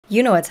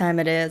You know what time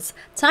it is.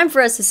 Time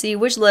for us to see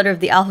which letter of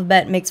the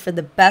alphabet makes for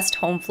the best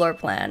home floor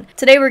plan.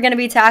 Today we're going to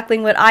be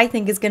tackling what I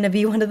think is going to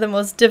be one of the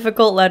most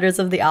difficult letters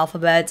of the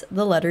alphabet,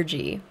 the letter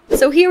G.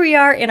 So here we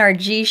are in our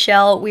G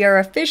shell. We are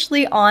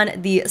officially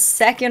on the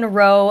second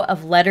row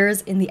of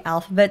letters in the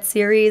alphabet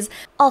series.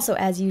 Also,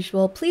 as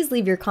usual, please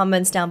leave your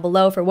comments down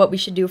below for what we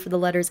should do for the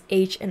letters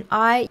H and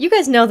I. You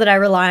guys know that I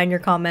rely on your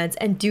comments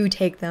and do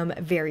take them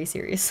very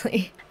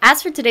seriously.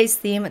 As for today's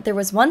theme, there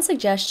was one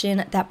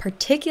suggestion that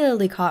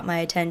particularly caught my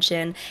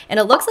attention, and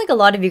it looks like a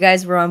lot of you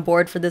guys were on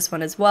board for this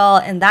one as well,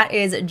 and that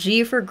is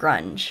G for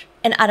grunge.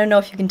 And I don't know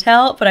if you can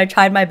tell, but I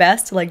tried my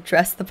best to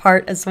dress the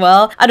part as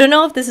well. I don't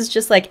know if this is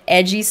just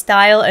edgy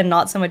style and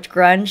not so much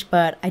grunge,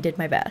 but I did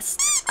my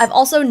best. I've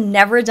also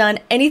never done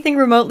anything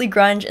remotely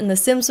grunge in The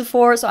Sims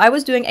before, so I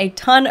was doing a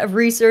ton of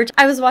research.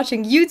 I was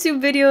watching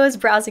YouTube videos,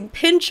 browsing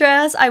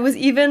Pinterest, I was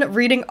even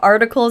reading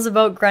articles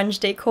about grunge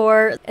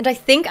decor, and I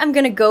think I'm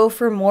gonna go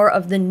for more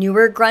of the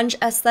newer grunge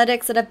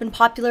aesthetics that have been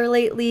popular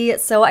lately,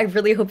 so I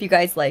really hope you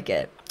guys like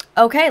it.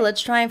 Okay,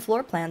 let's try and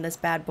floor plan this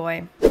bad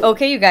boy.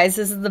 Okay, you guys,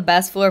 this is the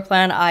best floor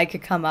plan I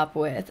could come up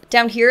with.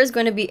 Down here is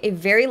going to be a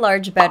very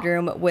large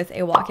bedroom with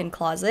a walk-in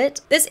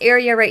closet. This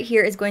area right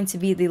here is going to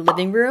be the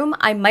living room.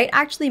 I might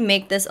actually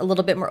make this a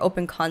little bit more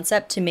open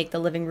concept to make the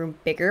living room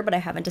bigger, but I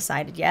haven't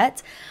decided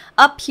yet.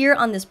 Up here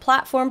on this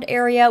platformed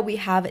area, we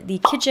have the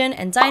kitchen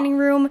and dining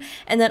room,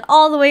 and then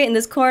all the way in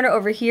this corner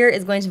over here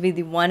is going to be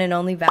the one and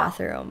only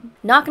bathroom.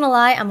 Not gonna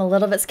lie, I'm a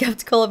little bit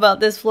skeptical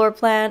about this floor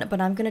plan, but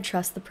I'm gonna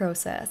trust the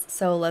process.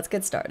 So let's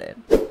get started.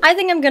 I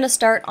think I'm gonna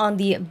start on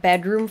the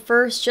bedroom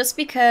first, just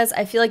because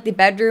I feel like the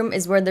bedroom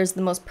is where there's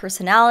the most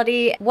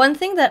personality. One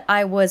thing that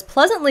I was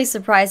pleasantly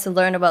surprised to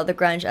learn about the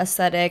grunge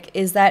aesthetic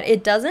is that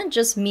it doesn't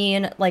just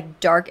mean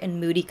dark and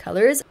moody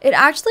colors. It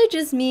actually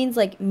just means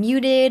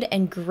muted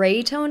and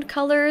gray toned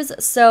colors.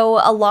 So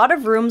a lot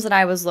of rooms that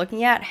I was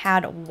looking at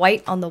had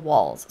white on the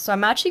walls. So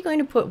I'm actually going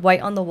to put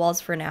white on the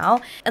walls for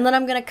now, and then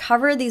I'm going to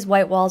cover these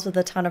white walls with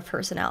a ton of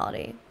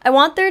personality. I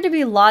want there to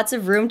be lots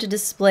of room to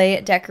display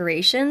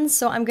decorations,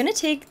 so I'm going to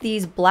take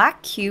these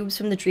black cubes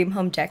from the Dream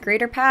Home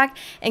Decorator pack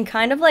and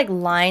kind of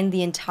line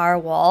the entire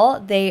wall.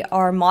 They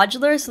are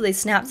modular, so they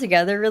snap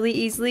together really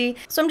easily.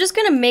 So I'm just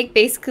going to make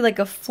basically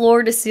a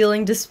floor to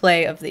ceiling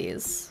display of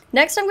these.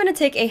 Next, I'm going to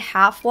take a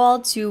half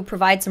wall to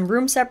provide some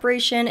room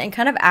separation and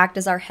kind of act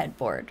as our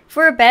headboard.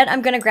 For a bed,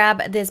 I'm going to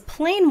grab this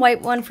plain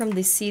white one from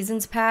the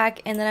Seasons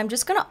pack, and then I'm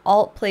just going to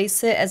alt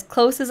place it as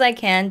close as I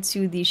can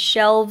to these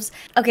shelves.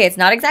 Okay, it's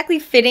not exactly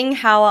fitting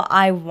how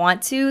I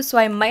want to, so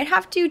I might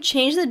have to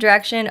change the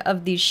direction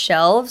of these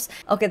shelves.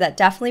 Okay, that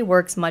definitely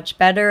works much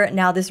better.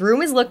 Now, this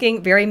room is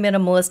looking very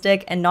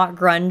minimalistic and not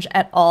grunge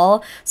at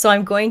all, so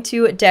I'm going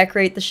to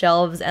decorate the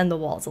shelves and the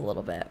walls a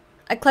little bit.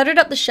 I cluttered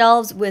up the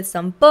shelves with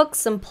some books,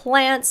 some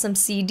plants, some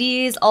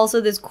CDs,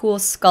 also this cool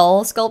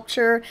skull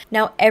sculpture.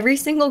 Now, every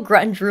single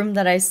grunge room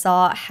that I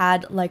saw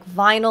had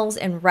vinyls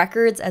and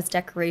records as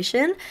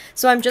decoration.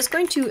 So I'm just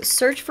going to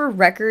search for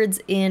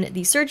records in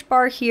the search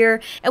bar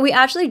here. And we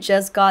actually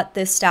just got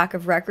this stack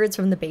of records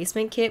from the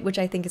basement kit, which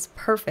I think is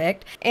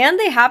perfect. And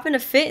they happen to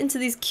fit into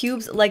these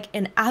cubes like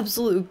an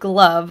absolute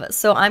glove.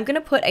 So I'm going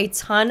to put a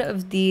ton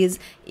of these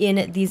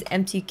in these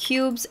empty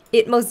cubes.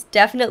 It most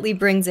definitely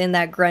brings in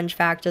that grunge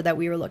factor that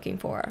we were looking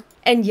for.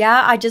 And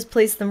yeah, I just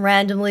placed them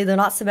randomly. They're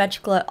not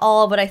symmetrical at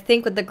all, but I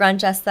think with the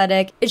grunge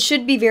aesthetic, it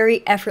should be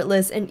very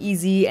effortless and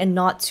easy and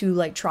not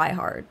too try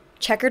hard.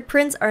 Checkered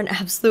prints are an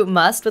absolute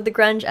must with the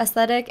grunge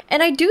aesthetic,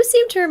 and I do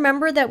seem to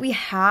remember that we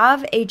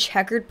have a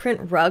checkered print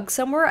rug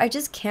somewhere. I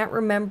just can't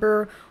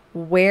remember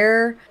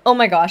where. Oh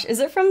my gosh, is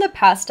it from the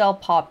pastel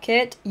pop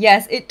kit?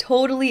 Yes, it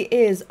totally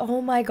is.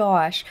 Oh my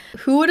gosh,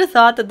 who would have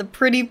thought that the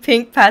pretty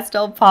pink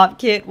pastel pop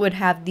kit would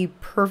have the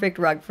perfect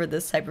rug for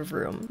this type of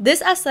room?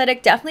 This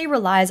aesthetic definitely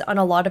relies on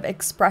a lot of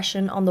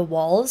expression on the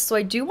walls, so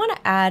I do want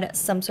to add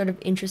some sort of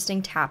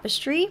interesting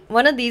tapestry.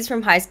 One of these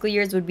from high school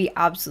years would be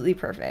absolutely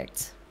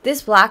perfect.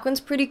 This black one's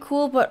pretty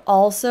cool, but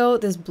also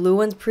this blue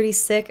one's pretty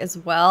sick as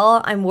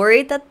well. I'm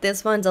worried that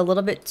this one's a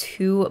little bit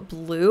too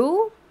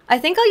blue. I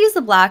think I'll use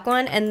the black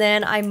one, and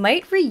then I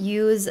might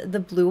reuse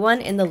the blue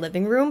one in the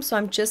living room, so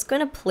I'm just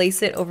going to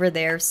place it over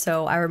there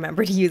so I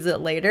remember to use it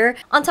later.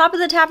 On top of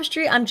the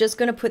tapestry, I'm just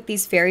going to put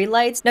these fairy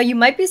lights. Now, you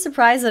might be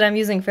surprised that I'm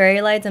using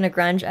fairy lights in a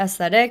grunge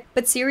aesthetic,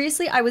 but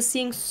seriously, I was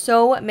seeing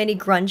so many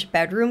grunge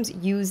bedrooms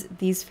use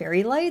these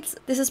fairy lights.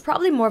 This is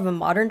probably more of a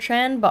modern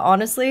trend, but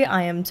honestly,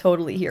 I am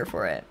totally here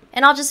for it.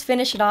 And I'll just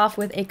finish it off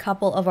with a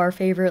couple of our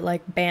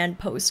favorite band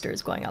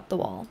posters going up the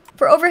wall.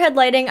 For overhead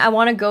lighting, I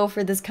want to go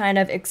for this kind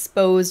of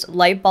exposed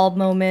light bulb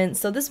moment,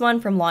 so this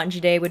one from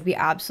Laundry Day would be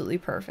absolutely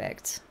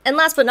perfect. And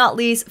last but not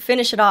least,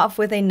 finish it off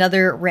with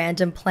another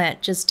random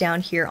plant just down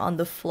here on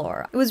the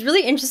floor. It was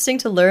really interesting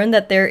to learn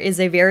that there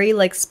is a very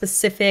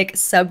specific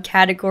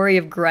subcategory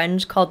of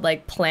grunge called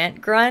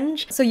plant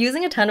grunge. So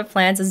using a ton of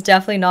plants is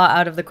definitely not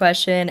out of the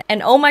question.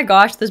 And oh my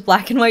gosh, this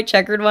black and white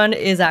checkered one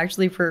is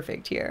actually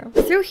perfect here.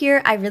 Through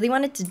here, I really really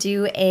wanted to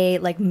do a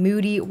like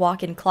moody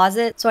walk-in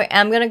closet. So I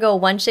am gonna go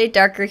one shade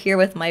darker here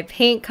with my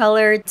paint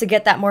color to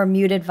get that more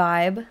muted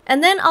vibe.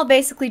 And then I'll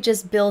basically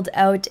just build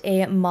out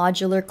a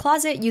modular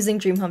closet using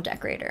Dream Home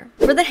Decorator.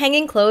 For the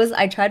hanging clothes,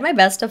 I tried my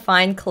best to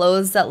find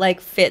clothes that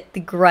like fit the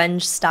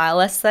grunge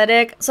style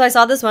aesthetic. So I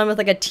saw this one with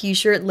like a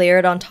t-shirt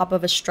layered on top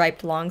of a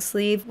striped long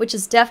sleeve, which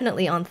is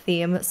definitely on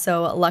theme,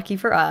 so lucky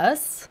for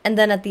us. And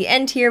then at the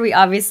end here, we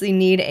obviously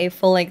need a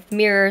full-length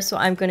mirror, so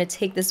I'm going to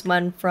take this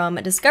one from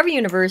Discovery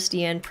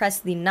University and press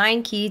the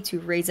 9 key to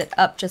raise it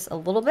up just a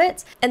little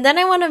bit. And then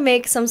I want to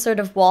make some sort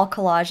of wall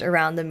collage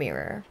around the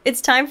mirror.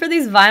 It's time for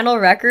these vinyl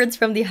records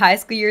from the high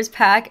school years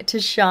pack to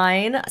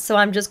shine, so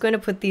I'm just going to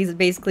put these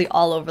basically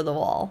all over the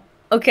wall.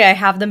 Okay, I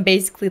have them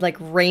basically like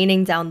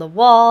raining down the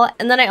wall.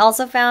 And then I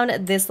also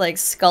found this like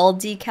skull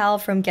decal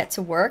from Get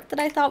to Work that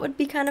I thought would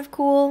be kind of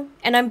cool.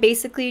 And I'm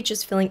basically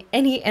just filling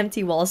any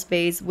empty wall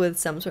space with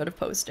some sort of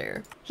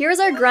poster. Here's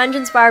our grunge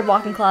inspired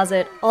walk-in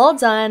closet, all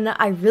done.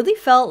 I really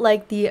felt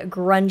like the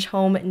grunge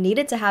home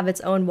needed to have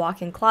its own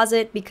walk-in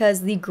closet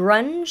because the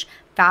grunge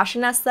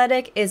fashion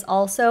aesthetic is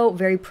also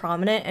very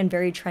prominent and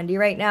very trendy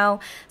right now.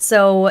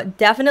 So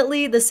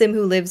definitely the sim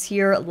who lives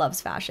here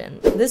loves fashion.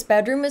 This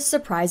bedroom is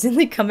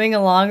surprisingly coming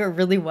along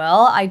really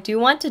well. I do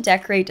want to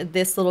decorate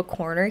this little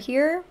corner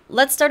here.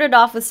 Let's start it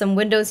off with some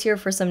windows here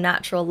for some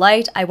natural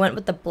light. I went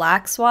with the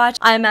black swatch.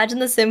 I imagine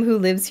the sim who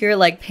lives here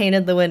like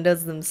painted the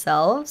windows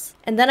themselves.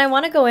 And then I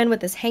want to go in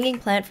with this hanging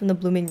plant from the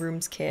Blooming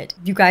Rooms kit.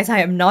 You guys, I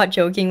am not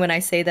joking when I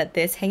say that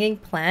this hanging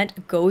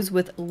plant goes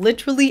with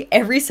literally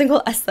every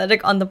single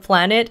aesthetic on the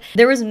planet.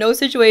 There is no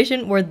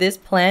situation where this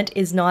plant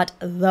is not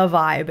the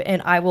vibe,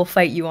 and I will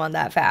fight you on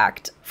that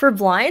fact. For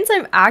blinds,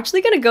 I'm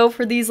actually gonna go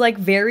for these like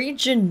very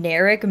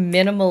generic,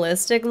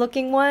 minimalistic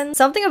looking ones.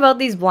 Something about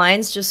these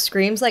blinds just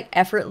screams like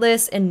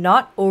effortless and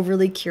not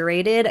overly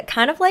curated,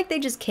 kind of like they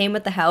just came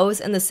with the house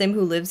and the sim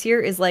who lives here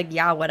is like,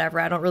 yeah, whatever,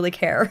 I don't really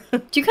care.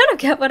 Do you kind of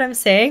get what I'm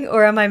saying,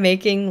 or am I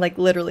making like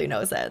literally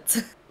no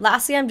sense?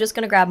 Lastly, I'm just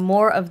gonna grab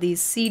more of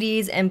these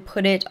CDs and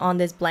put it on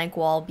this blank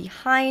wall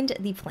behind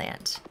the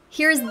plant.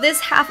 Here's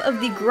this half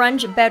of the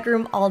grunge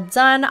bedroom all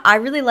done. I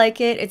really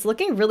like it. It's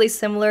looking really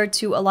similar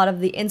to a lot of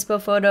the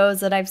inspo photos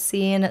that I've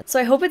seen. So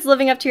I hope it's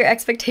living up to your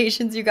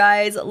expectations, you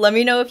guys. Let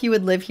me know if you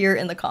would live here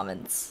in the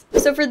comments.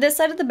 So for this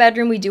side of the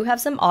bedroom, we do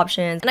have some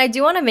options. And I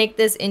do want to make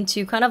this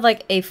into kind of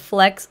like a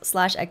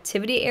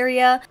flex/activity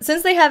area.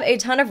 Since they have a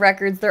ton of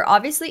records, they're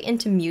obviously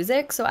into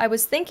music. So I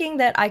was thinking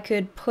that I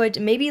could put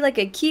maybe like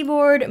a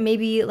keyboard,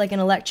 maybe like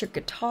an electric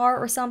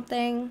guitar or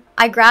something.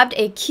 I grabbed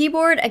a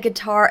keyboard, a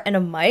guitar, and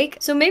a mic.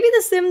 So maybe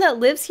the sim that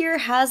lives here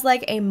has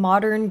like a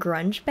modern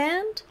grunge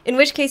band, in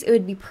which case it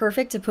would be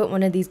perfect to put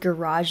one of these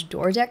garage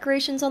door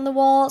decorations on the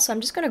wall. So I'm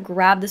just going to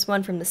grab this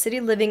one from the City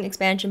Living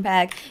expansion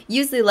pack,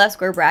 use the left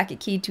square bracket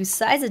key to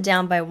size it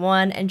down by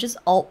 1, and just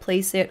alt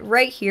place it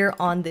right here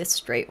on this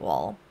straight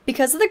wall.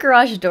 Because of the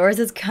garage doors,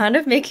 it's kind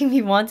of making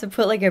me want to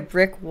put like a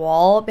brick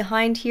wall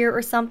behind here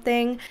or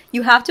something.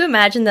 You have to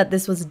imagine that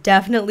this was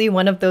definitely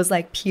one of those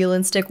like peel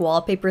and stick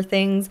wallpaper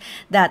things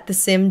that the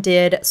sim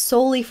did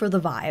solely for the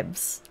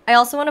vibes. I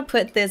also want to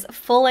put this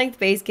full-length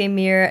base game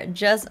mirror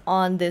just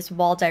on this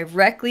wall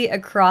directly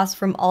across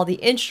from all the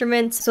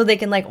instruments so they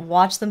can like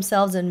watch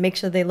themselves and make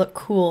sure they look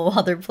cool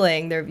while they're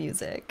playing their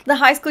music. The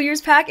high school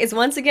years pack is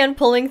once again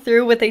pulling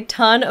through with a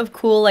ton of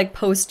cool like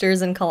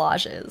posters and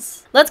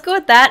collages. Let's go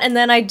with that, and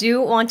then I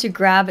do want to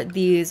grab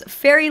these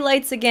fairy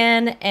lights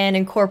again and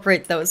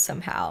incorporate those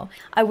somehow.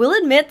 I will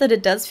admit that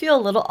it does feel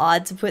a little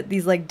odd to put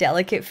these like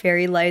delicate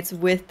fairy lights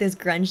with this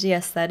grungy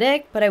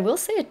aesthetic, but I will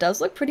say it does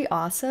look pretty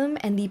awesome,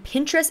 and the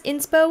Pinterest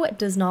inspo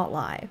does not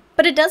lie.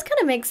 But it does kind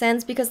of make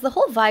sense because the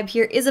whole vibe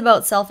here is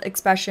about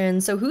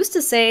self-expression, so who's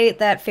to say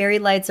that fairy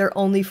lights are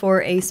only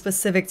for a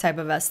specific type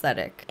of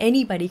aesthetic?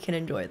 Anybody can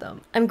enjoy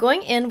them. I'm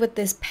going in with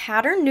this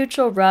pattern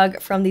neutral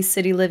rug from the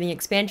City Living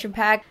expansion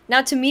pack.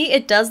 Now to me,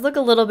 it does look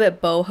a little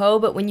bit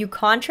boho, but when you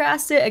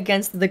contrast it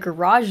against the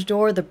garage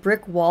door, the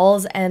brick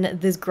walls,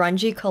 and this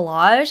grungy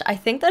collage, I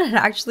think that it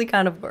actually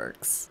kind of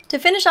works. To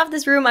finish off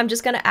this room, I'm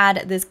just going to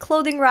add this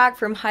clothing rack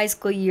from high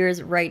school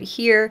years right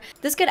here.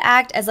 This could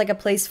act as like a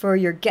place for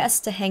your guests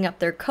to hang up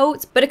their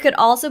coats, but it could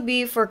also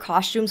be for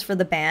costumes for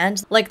the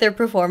band, like their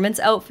performance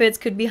outfits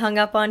could be hung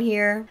up on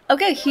here.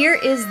 Okay, here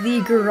is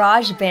the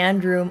garage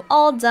band room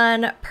all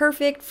done,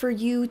 perfect for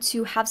you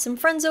to have some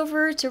friends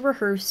over to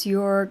rehearse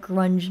your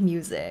grunge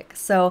music.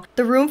 So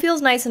the room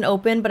feels nice and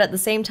open, but at the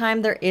same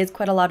time there is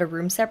quite a lot of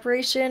room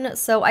separation,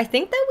 so I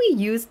think that we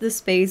use this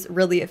space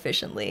really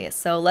efficiently.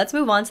 So let's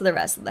move on to the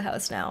rest of the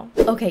house now.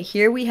 Okay,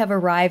 here we have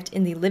arrived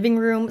in the living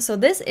room. So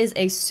this is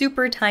a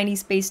super tiny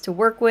space to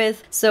work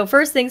with. So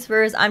first things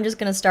first, I'm just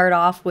gonna start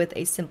off with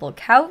a simple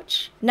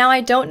couch. Now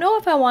I don't know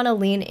if I want to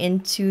lean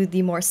into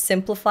the more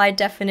simplified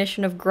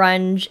definition of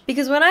grunge,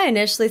 because when I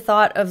initially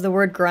thought of the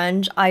word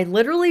grunge, I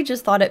literally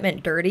just thought it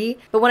meant dirty.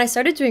 But when I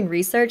started doing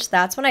research,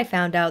 that's when I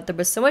found out there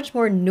was so much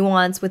more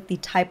nuance with the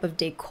type of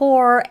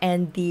decor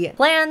and the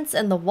plants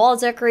and the wall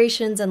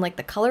decorations and like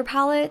the color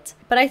palette.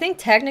 but I think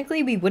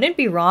technically we wouldn't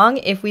be wrong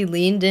if we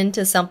leaned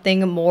into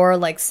something more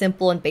like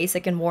simple and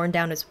basic and worn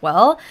down as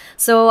well.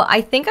 So I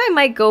think I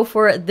might go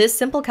for this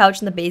simple couch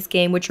in the base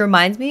game, which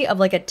reminds me of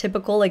like a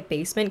typical like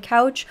basement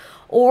couch,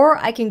 or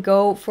I can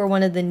go for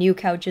one of the new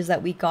couches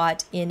that we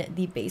got in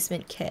the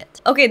basement kit.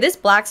 Okay, this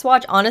black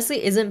swatch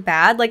honestly isn't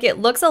bad. Like, it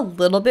looks a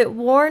little bit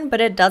worn, but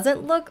it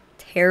doesn't look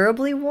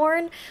terribly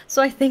worn,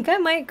 so I think I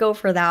might go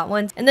for that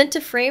one. And then to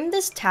frame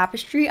this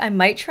tapestry, I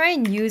might try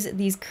and use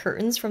these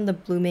curtains from the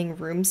Blooming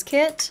Rooms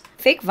kit.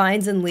 Fake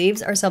vines and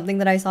leaves are something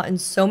that I saw in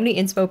so many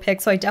inspo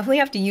pics, so I definitely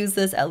have to use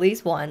this at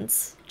least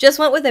once. Just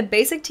went with a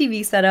basic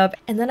TV setup,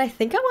 and then I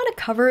think I want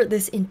to cover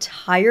this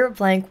entire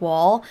blank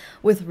wall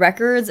with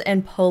records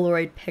and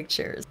Polaroid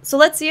pictures. So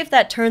let's see if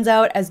that turns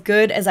out as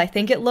good as I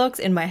think it looks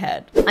in my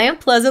head. I am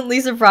pleasantly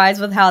surprised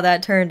with how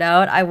that turned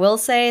out. I will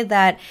say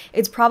that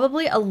it's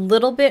probably a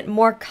little bit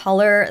more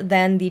color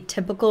than the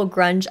typical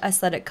grunge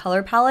aesthetic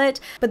color palette,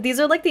 but these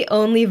are like the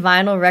only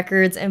vinyl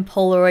records and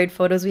Polaroid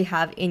photos we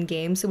have in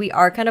game, so we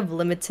are kind of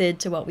limited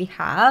to what we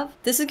have.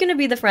 This is going to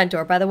be the front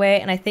door, by the way,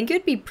 and I think it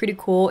would be pretty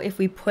cool if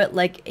we put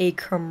like a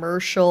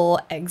commercial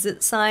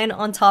exit sign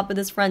on top of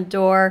this front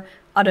door.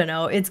 I don't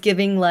know, it's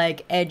giving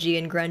like edgy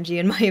and grungy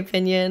in my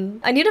opinion.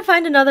 I need to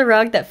find another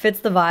rug that fits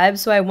the vibe,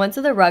 so I went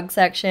to the rug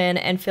section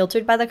and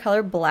filtered by the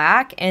color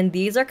black, and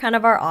these are kind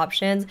of our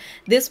options.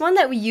 This one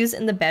that we used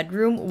in the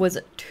bedroom was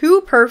too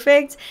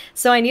perfect,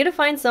 so I need to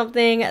find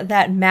something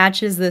that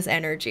matches this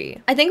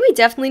energy. I think we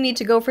definitely need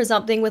to go for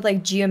something with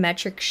like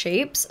geometric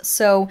shapes,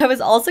 so I was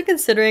also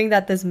considering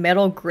that this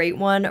metal grate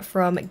one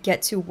from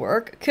Get to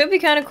Work could be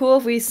kind of cool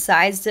if we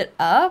sized it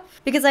up,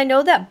 because I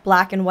know that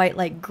black and white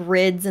like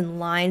grids and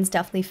lines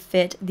definitely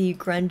fit the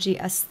grungy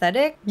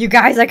aesthetic. You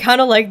guys, I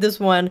kind of like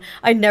this one.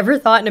 I never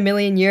thought in a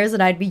million years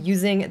that I'd be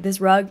using this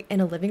rug in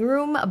a living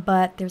room,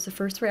 but there's a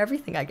first for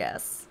everything, I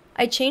guess.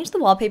 I changed the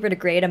wallpaper to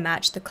gray to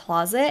match the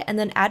closet, and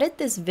then added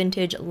this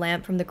vintage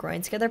lamp from the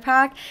Groin Together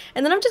pack,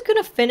 and then I'm just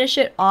gonna finish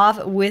it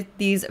off with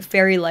these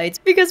fairy lights,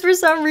 because for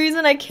some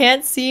reason I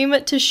can't seem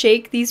to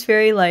shake these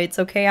fairy lights,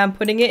 okay? I'm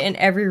putting it in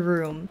every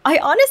room. I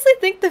honestly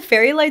think the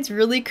fairy lights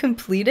really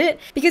complete it,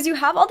 because you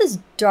have all this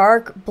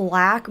dark,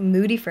 black,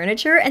 moody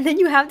furniture, and then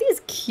you have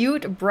these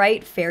cute,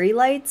 bright fairy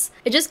lights.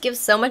 It just gives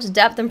so much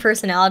depth and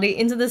personality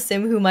into the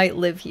sim who might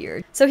live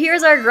here. So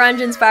here's our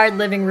grunge-inspired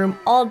living room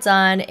all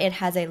done. It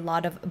has a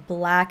lot of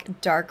black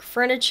dark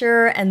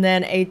furniture and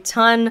then a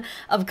ton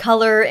of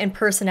color and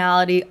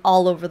personality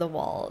all over the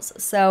walls.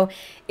 So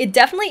it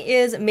definitely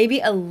is maybe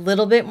a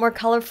little bit more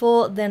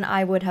colorful than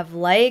I would have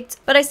liked,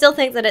 but I still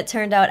think that it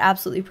turned out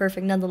absolutely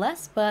perfect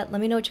nonetheless. But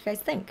let me know what you guys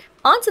think.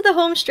 On to the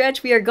home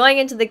stretch, we are going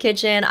into the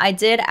kitchen. I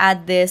did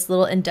add this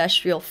little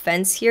industrial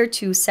fence here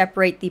to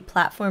separate the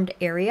platformed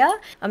area.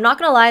 I'm not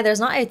gonna lie, there's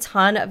not a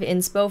ton of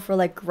inspo for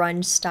like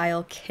grunge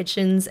style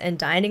kitchens and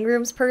dining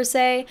rooms per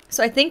se,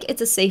 so I think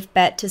it's a safe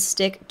bet to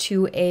stick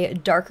to a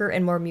darker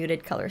and more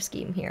muted color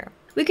scheme here.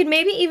 We could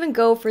maybe even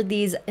go for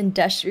these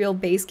industrial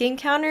base game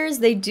counters.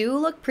 They do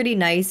look pretty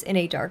nice in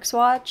a dark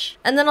swatch.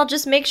 And then I'll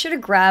just make sure to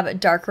grab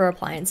darker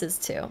appliances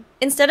too.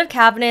 Instead of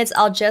cabinets,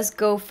 I'll just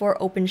go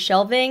for open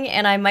shelving,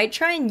 and I might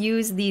try and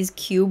use these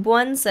cube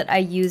ones that I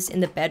used in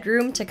the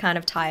bedroom to kind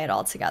of tie it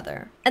all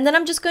together. And then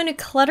I'm just going to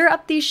clutter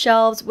up these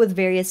shelves with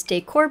various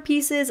decor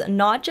pieces,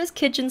 not just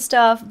kitchen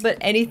stuff, but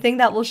anything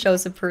that will show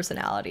some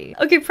personality.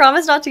 Okay,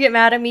 promise not to get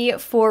mad at me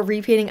for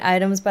repainting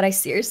items, but I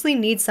seriously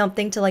need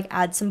something to like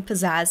add some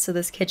pizzazz to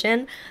this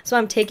kitchen. So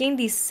I'm taking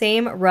the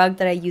same rug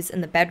that I used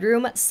in the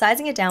bedroom,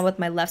 sizing it down with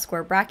my left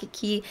square bracket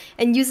key,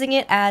 and using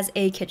it as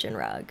a kitchen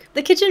rug.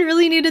 The kitchen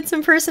really needed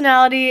some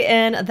personality,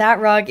 and that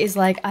rug is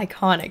like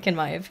iconic in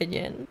my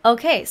opinion.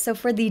 Okay, so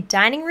for the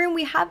dining room,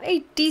 we have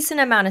a decent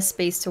amount of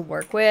space to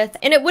work with,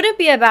 and it wouldn't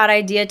be a bad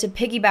idea to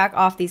piggyback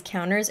off these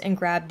counters and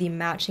grab the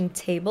matching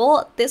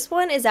table. This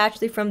one is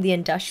actually from the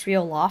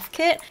Industrial Loft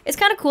kit. It's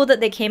kind of cool that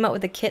they came out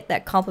with a kit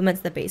that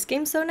complements the base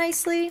game so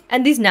nicely,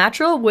 and these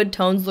natural wood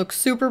tones look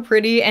super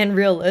pretty and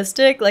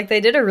realistic. Like, they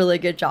did a really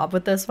good job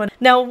with this one.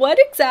 Now, what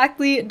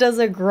exactly does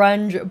a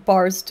grunge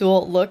bar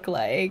stool look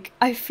like?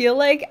 I feel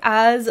like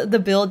as the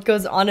build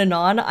goes on and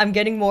on, I'm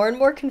getting more and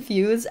more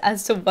confused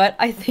as to what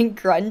I think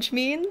grunge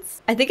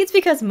means. I think it's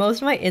because most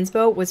of my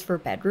inspo was for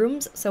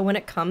bedrooms, so when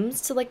it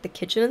comes to like the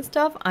kitchen and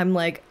stuff, I'm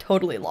like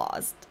totally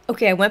lost.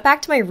 Okay, I went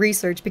back to my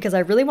research because I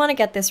really want to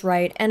get this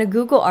right, and a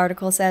Google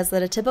article says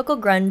that a typical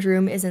grunge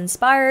room is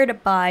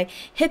inspired by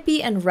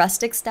hippie and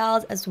rustic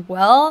styles as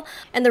well,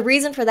 and the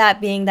reason for that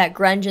being that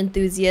grunge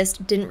enthusiasts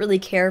didn't really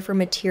care for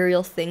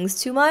material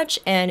things too much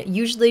and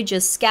usually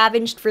just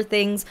scavenged for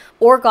things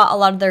or got a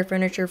lot of their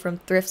furniture from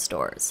thrift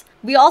stores.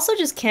 We also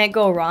just can't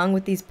go wrong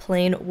with these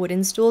plain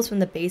wooden stools from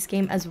the base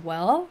game as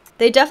well.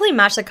 They definitely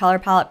match the color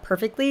palette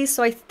perfectly,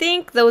 so I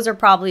think those are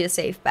probably a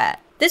safe bet.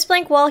 This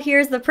blank wall here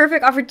is the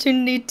perfect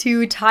opportunity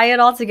to tie it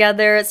all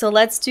together, so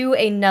let's do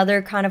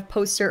another kind of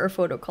poster or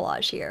photo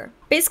collage here.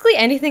 Basically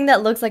anything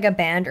that looks like a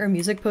band or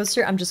music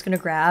poster, I'm just gonna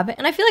grab,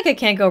 and I feel like I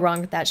can't go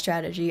wrong with that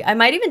strategy. I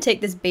might even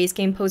take this base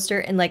game poster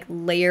and like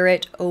layer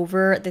it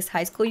over this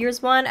high school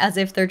years one as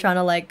if they're trying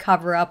to like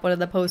cover up one of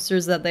the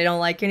posters that they don't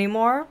like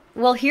anymore.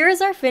 Well, here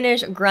is our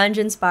finished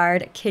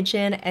grunge-inspired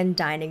kitchen and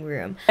dining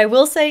room. I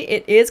will say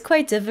it is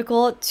quite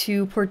difficult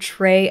to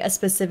portray a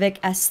specific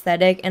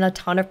aesthetic and a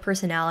ton of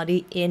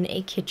personality in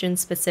a kitchen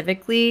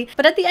specifically,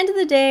 but at the end of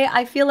the day,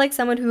 I feel like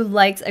someone who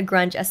likes a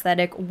grunge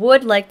aesthetic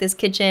would like this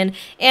kitchen,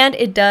 and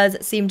it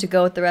does seem to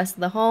go with the rest of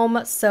the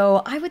home,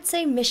 so I would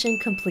say mission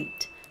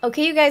complete.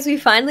 Okay, you guys, we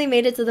finally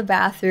made it to the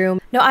bathroom.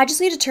 Now, I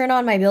just need to turn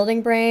on my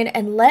building brain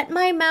and let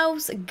my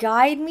mouse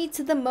guide me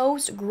to the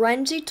most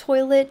grungy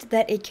toilet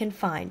that it can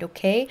find,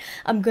 okay?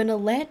 I'm gonna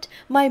let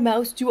my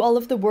mouse do all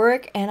of the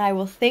work and I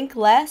will think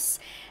less.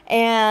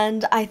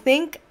 And I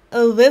think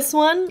this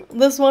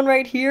one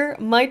right here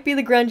might be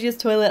the grungiest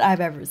toilet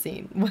I've ever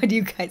seen. What do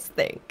you guys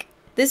think?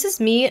 This is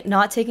me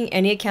not taking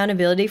any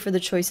accountability for the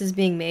choices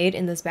being made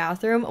in this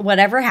bathroom.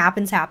 Whatever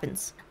happens,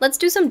 happens. Let's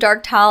do some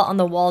dark tile on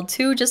the wall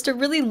too, just to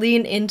really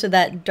lean into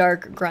that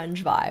dark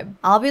grunge vibe.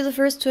 I'll be the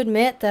first to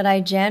admit that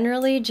I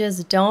generally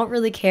just don't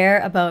really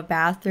care about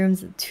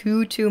bathrooms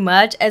too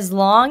much. As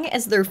long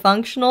as they're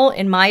functional,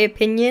 in my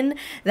opinion,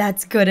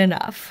 that's good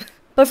enough.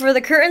 But for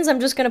the curtains, I'm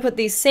just going to put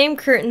these same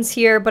curtains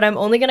here, but I'm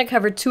only going to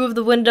cover 2 of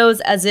the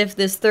windows as if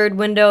this third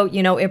window,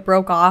 you know, it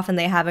broke off and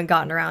they haven't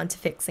gotten around to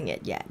fixing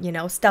it yet. You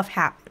know, stuff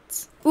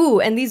happens.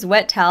 Ooh, and these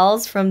wet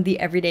towels from the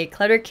Everyday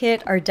Clutter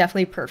Kit are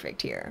definitely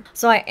perfect here.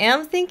 So I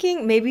am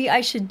thinking maybe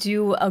I should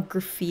do a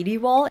graffiti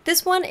wall.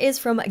 This one is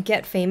from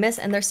Get Famous,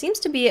 and there seems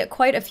to be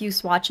quite a few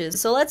swatches,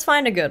 so let's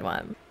find a good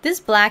one. This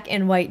black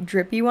and white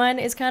drippy one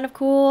is kind of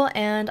cool,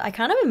 and I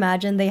kind of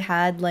imagine they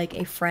had like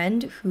a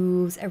friend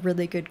who's a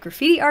really good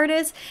graffiti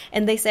artist,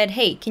 and they said,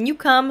 hey, can you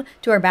come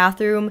to our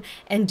bathroom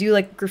and do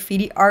like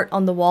graffiti art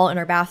on the wall in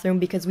our bathroom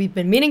because we've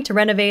been meaning to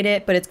renovate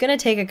it, but it's gonna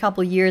take a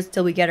couple years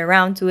till we get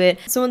around to it.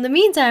 So in the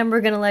meantime,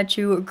 we're gonna let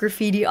you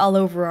graffiti all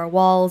over our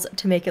walls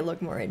to make it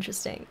look more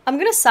interesting. I'm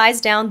gonna size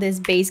down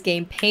this base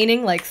game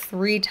painting like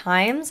 3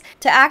 times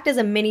to act as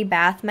a mini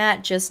bath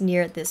mat just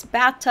near this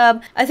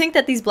bathtub. I think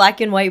that these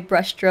black and white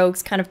brush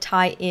strokes kind of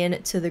tie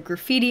in to the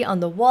graffiti on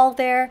the wall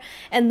there,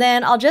 and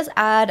then I'll just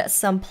add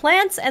some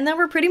plants and then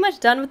we're pretty much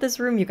done with this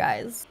room, you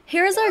guys.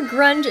 Here's our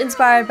grunge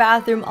inspired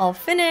bathroom all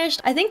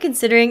finished. I think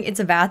considering it's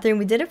a bathroom,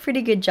 we did a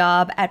pretty good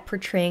job at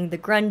portraying the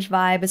grunge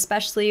vibe,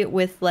 especially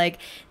with like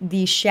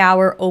the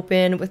shower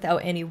open without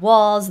any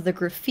walls, the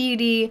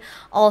graffiti,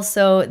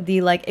 also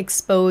the like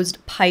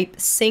exposed pipe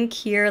sink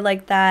here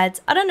like that.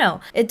 I don't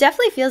know. It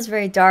definitely feels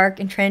very dark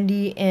and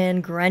trendy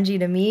and grungy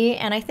to me,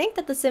 and I think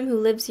that the sim who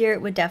lives here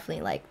would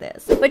definitely like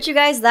this. But you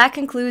guys, that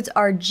concludes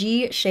our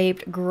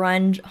G-shaped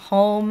grunge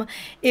home.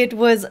 It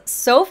was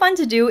so fun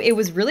to do. It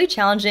was really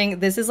challenging.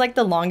 This is like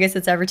the longest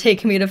it's ever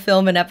taken me to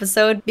film an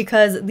episode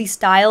because the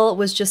style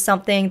was just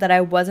something that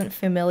I wasn't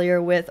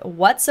familiar with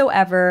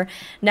whatsoever.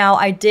 Now,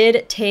 I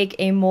did take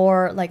a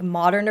more like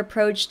modern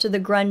approach to the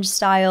grunge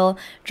style,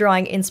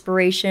 drawing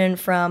inspiration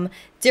from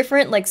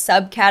different like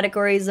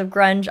subcategories of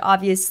grunge,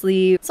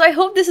 obviously. So I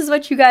hope this is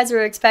what you guys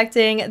are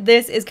expecting.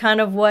 This is kind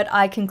of what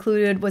I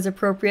concluded was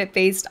appropriate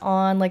based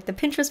on like the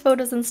Pinterest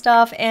photos and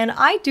stuff, and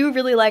I do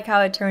really like how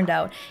it turned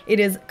out.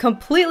 It is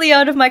completely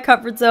out of my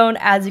comfort zone,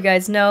 as you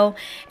guys know,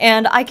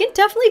 and I can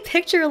definitely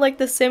picture like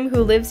the sim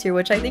who lives here,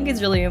 which I think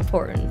is really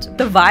important.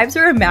 The vibes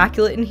are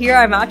immaculate in here.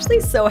 I'm actually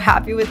so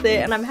happy with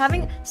it, and I'm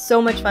having so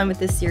much fun with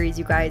this series,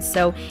 you guys.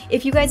 So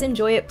if you guys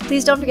enjoy it,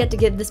 please don't forget to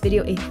give this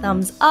video a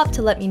thumbs up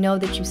to let me know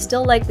that you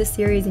still like this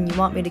series and you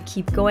want me to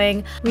keep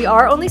going. We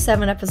are only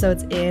 7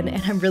 episodes in,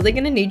 and I'm really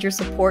gonna need your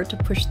support to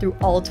push through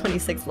all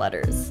 26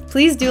 letters.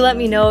 Please do let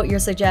me know your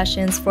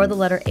suggestions for the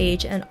letter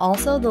H and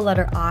also the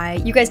letter I.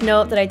 You guys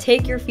know that I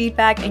take your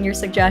feedback and your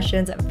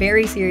suggestions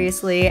very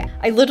seriously.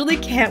 I literally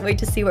can't wait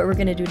to see what we're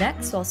gonna do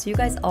next, so I'll see you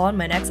guys all in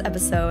my next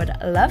episode.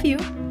 Love you!